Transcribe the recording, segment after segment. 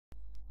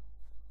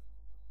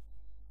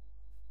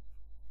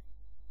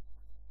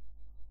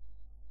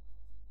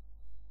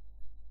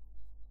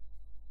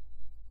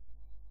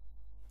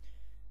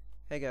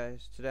Hey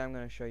guys, today I'm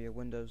going to show you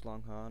Windows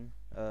Longhorn.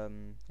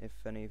 If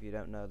any of you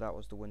don't know, that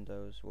was the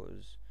Windows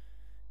was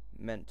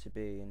meant to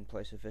be in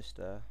place of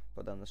Vista,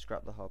 but then they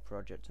scrapped the whole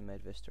project and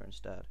made Vista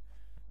instead,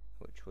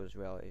 which was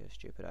really a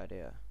stupid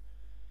idea.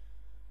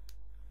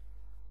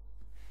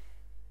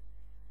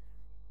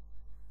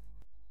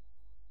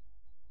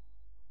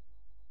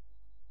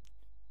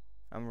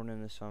 I'm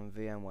running this on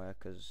VMware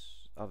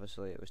because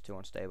obviously it was too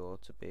unstable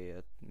to be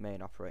a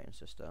main operating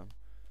system.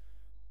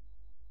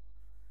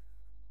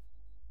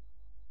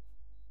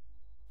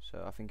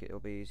 So I think it'll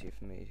be easier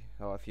for me,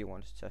 or if you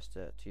want to test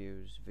it, to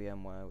use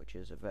VMware, which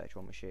is a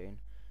virtual machine.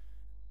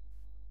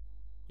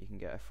 You can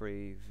get a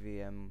free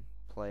VM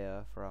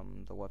player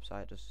from the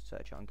website, just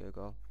search it on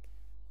Google.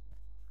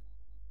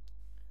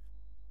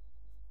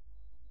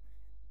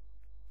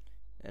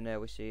 And there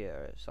we see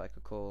it, it's like a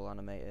cool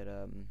animated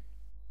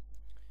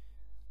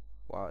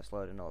while it's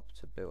loading up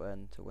to boot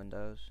into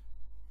Windows.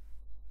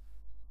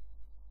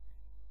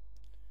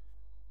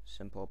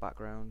 Simple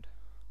background.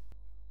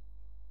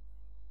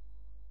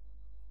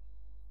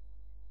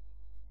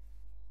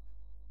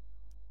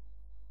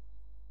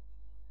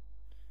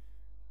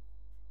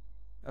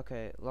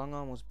 Okay,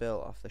 Longhorn was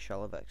built off the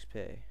shell of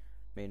XP,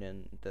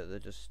 meaning that they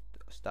just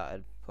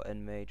started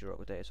putting major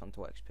updates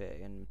onto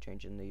XP and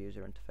changing the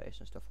user interface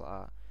and stuff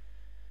like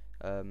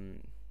that.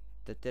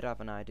 They did have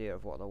an idea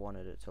of what they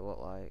wanted it to look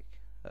like.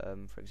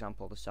 For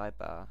example, the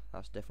sidebar,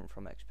 that's different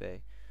from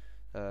XP.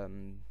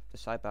 The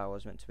sidebar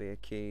was meant to be a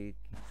key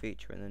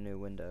feature in the new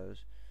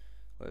Windows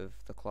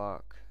with the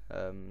clock,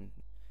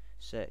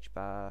 search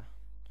bar,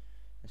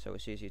 and so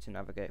it's easy to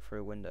navigate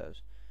through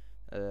Windows.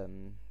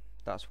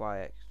 That's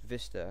why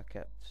Vista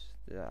kept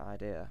the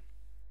idea.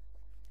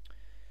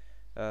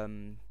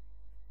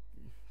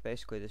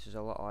 Basically this is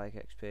a lot like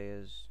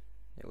XP, as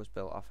it was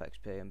built off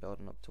XP and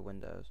building up to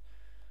Windows.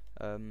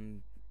 I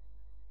can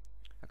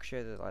show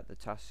you the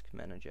task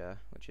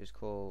manager, which is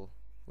cool,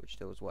 which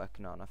they was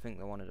working on. I think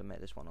they wanted to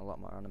make this one a lot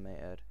more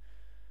animated.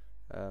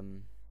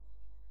 Time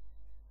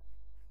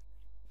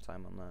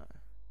on that.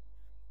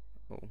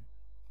 Oh.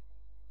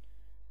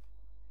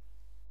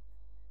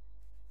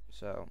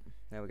 So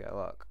there we go,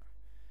 look.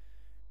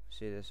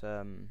 See this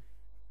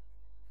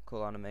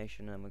cool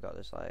animation, and we got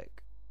this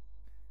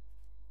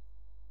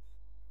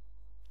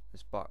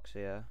this box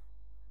here,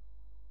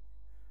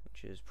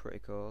 which is pretty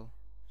cool.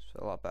 It's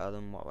a lot better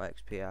than what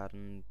XP had,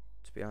 and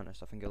to be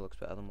honest I think it looks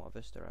better than what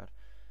Vista had.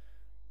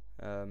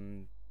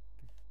 So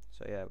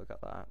yeah, we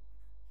got that.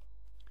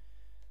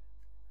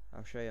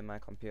 I'll show you my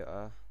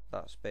computer.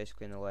 That's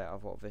basically in the layout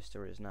of what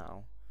Vista is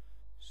now.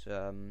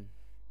 So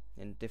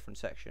in different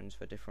sections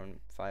for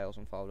different files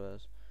and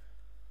folders.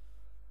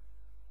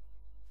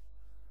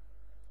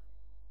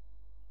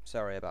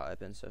 Sorry about it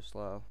being so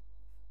slow.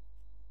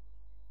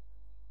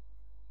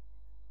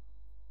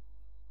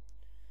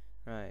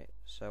 Right,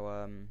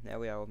 so here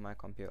we are with my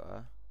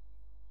computer,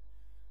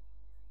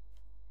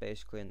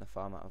 basically in the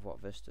format of what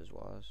Vista's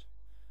was.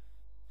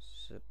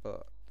 So,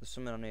 but there's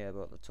something on here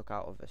that they took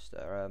out of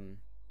Vista.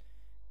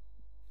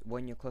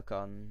 When you click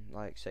on,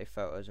 say,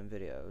 photos and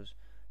videos,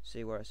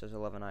 see where it says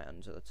 11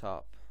 items at the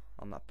top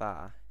on that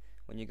bar.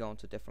 When you go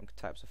into different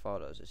types of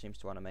photos, it seems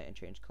to animate and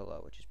change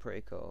colour, which is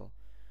pretty cool.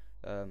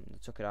 They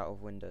took it out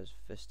of Windows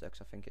Vista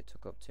because I think it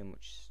took up too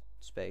much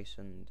space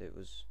and it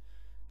was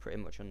pretty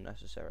much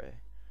unnecessary.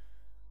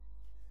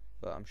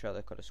 But I'm sure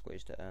they could have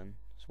squeezed it in.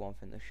 It's one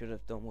thing they should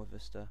have done with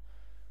Vista.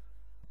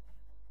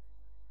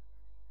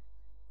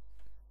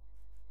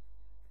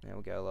 There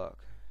we go,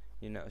 look.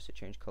 You notice it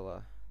changed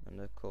colour and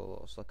the cool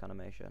little slick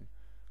animation.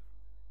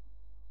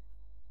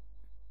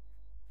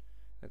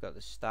 We've got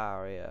the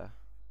star here.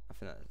 I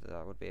think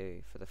that would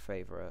be for the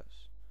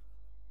favourites.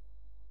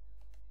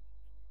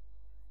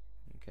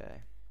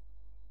 Okay.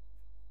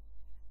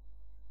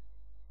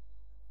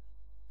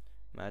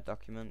 My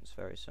documents,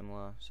 very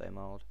similar, same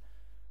old.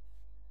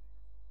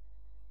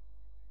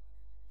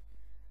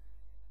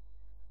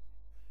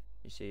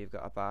 You see you've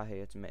got a bar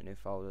here to make new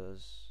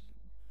folders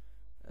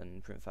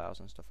and print files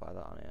and stuff like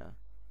that on here.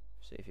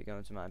 See, if you go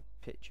into my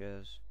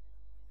pictures,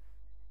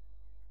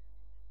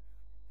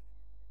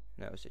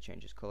 notice it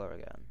changes colour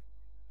again.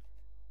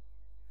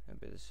 It'll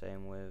be the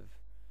same with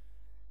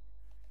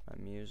my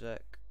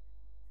music.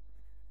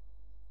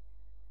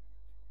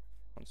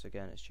 Once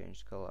again it's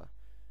changed colour.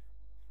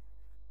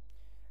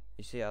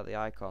 You see how the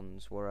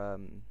icons were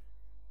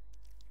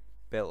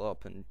built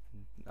up, and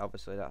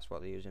obviously that's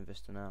what they use in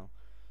Vista now.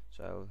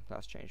 So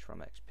that's changed from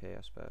XP,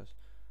 I suppose.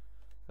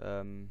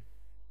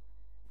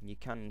 You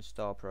can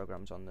install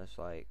programs on this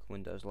like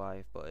Windows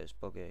Live, but it's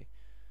buggy.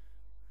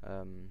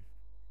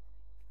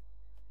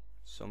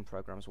 Some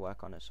programs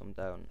work on it, some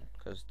don't,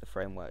 because the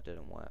framework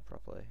didn't work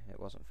properly. It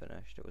wasn't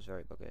finished, it was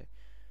very buggy.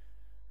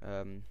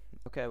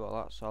 Okay, well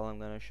that's all I'm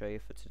going to show you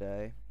for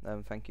today.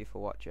 Thank you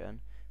for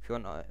watching. If you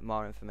want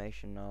more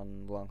information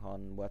on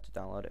Longhorn and where to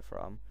download it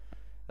from,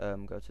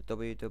 go to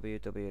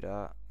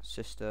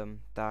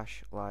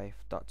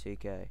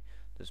www.system-life.tk.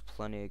 There's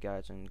plenty of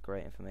guides and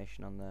great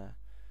information on there.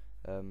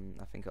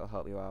 I think it'll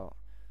help you out.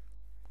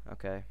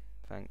 Okay,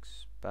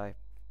 thanks, bye.